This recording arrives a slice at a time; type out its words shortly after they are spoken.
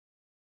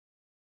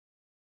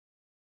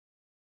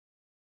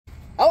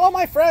Hello,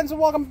 my friends,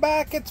 and welcome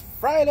back. It's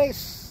Friday,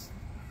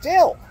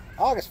 still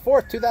August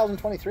 4th,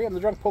 2023. I'm the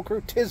Drunk Poke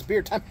Crew. 'Tis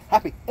beer time.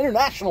 Happy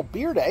International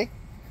Beer Day.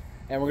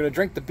 And we're going to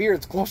drink the beer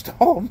that's close to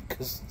home,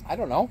 because, I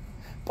don't know.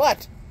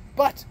 But,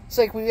 it's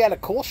like we had a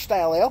Kolsch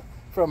style ale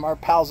from our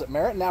pals at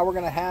Merit. Now we're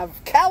going to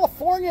have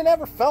California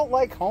Never Felt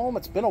Like Home.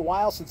 It's been a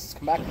while since it's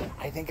come back.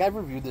 I think I've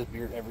reviewed this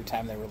beer every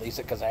time they release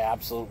it, because I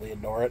absolutely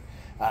adore it.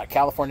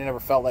 California Never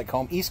Felt Like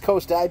Home. East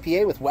Coast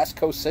IPA with West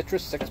Coast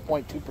citrus,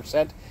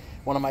 6.2%.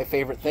 One of my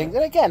favorite things.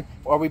 And again,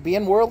 are we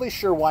being worldly?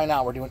 Sure, why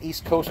not? We're doing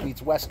East Coast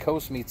meets West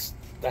Coast meets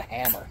the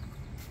hammer.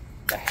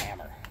 The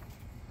hammer.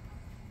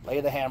 Lay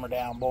the hammer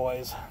down,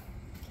 boys.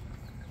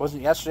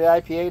 Wasn't yesterday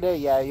IPA day?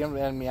 Yeah, you know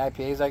how many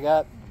IPAs I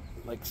got?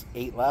 Like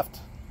 8 left.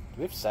 Do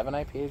we have 7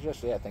 IPAs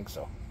yesterday? I think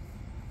so.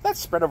 That's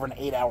spread over an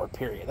 8-hour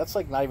period. That's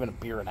like not even a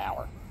beer an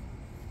hour.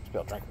 Should be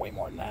able to drink way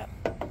more than that.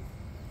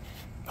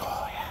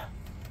 Oh, yeah.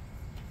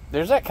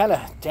 There's that kind of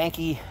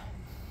danky,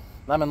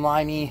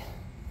 lemon-limey,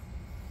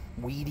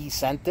 weedy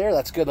scent there.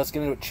 That's good. Let's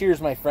get into it.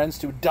 Cheers, my friends,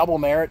 to Double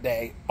Merit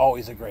Day.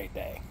 Always a great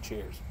day.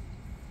 Cheers.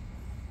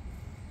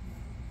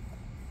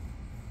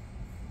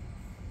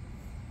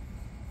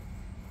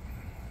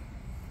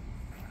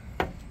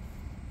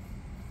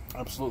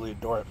 Absolutely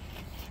adore it.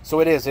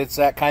 So it is. It's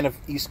that kind of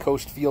East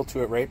Coast feel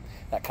to it, right?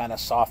 That kind of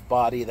soft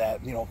body,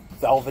 that, you know,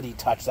 velvety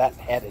touch. That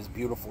head is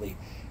beautifully,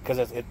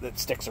 because it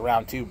sticks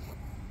around too,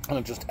 and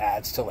it just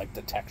adds to like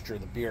the texture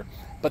of the beer.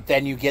 But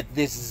then you get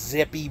this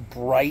zippy,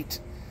 bright,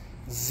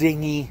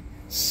 zingy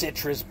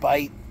citrus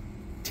bite,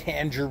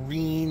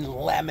 tangerine,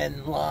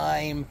 lemon,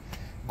 lime,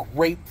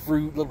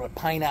 grapefruit, a little bit of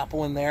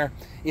pineapple in there.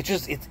 It's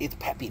just, it's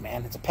peppy,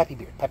 man. It's a peppy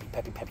beer. Peppy.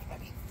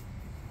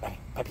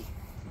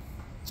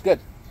 It's good.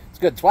 It's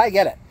good. That's why I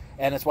get it.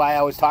 And it's why I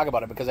always talk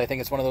about it, because I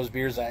think it's one of those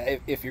beers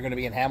that if you're going to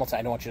be in Hamilton,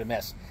 I don't want you to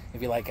miss.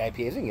 If you like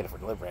IPAs, you can get it for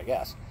delivery, I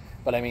guess.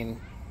 But I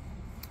mean,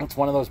 it's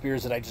one of those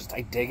beers that I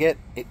dig it.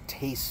 It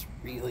tastes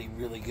really,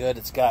 really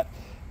good.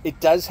 It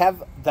does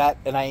have that,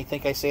 and I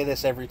think I say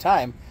this every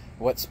time,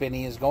 what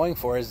Spinney is going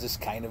for is this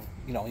kind of,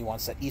 you know, he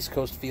wants that East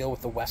Coast feel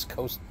with the West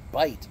Coast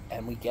bite,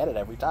 and we get it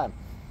every time.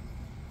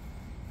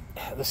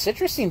 The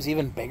citrus seems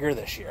even bigger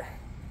this year.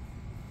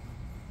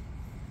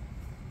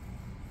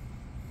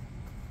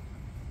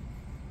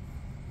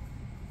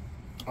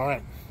 All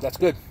right, that's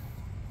good.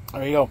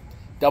 There you go.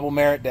 Double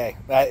Merit Day.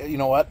 You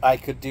know what? I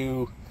could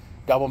do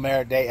Double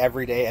Merit Day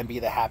every day and be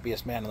the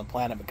happiest man on the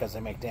planet, because they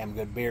make damn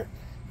good beer.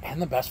 And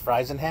the best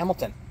fries in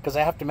Hamilton. Because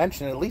I have to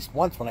mention it at least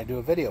once when I do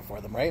a video for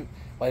them, right?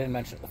 Well, I didn't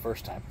mention it the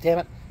first time. Damn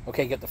it.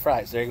 Okay, get the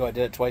fries. There you go. I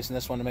did it twice in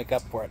this one to make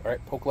up for it. All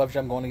right, Poke loves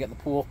you. I'm going to get in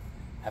the pool.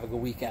 Have a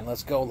good weekend.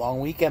 Let's go. Long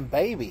weekend,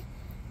 baby.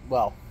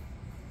 Well,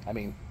 I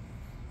mean,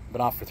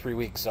 been off for 3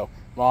 weeks, so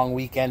long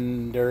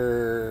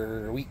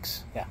weekender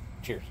weeks. Yeah,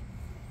 cheers.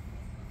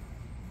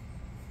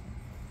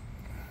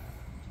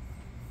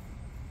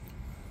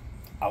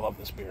 I love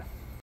this beer.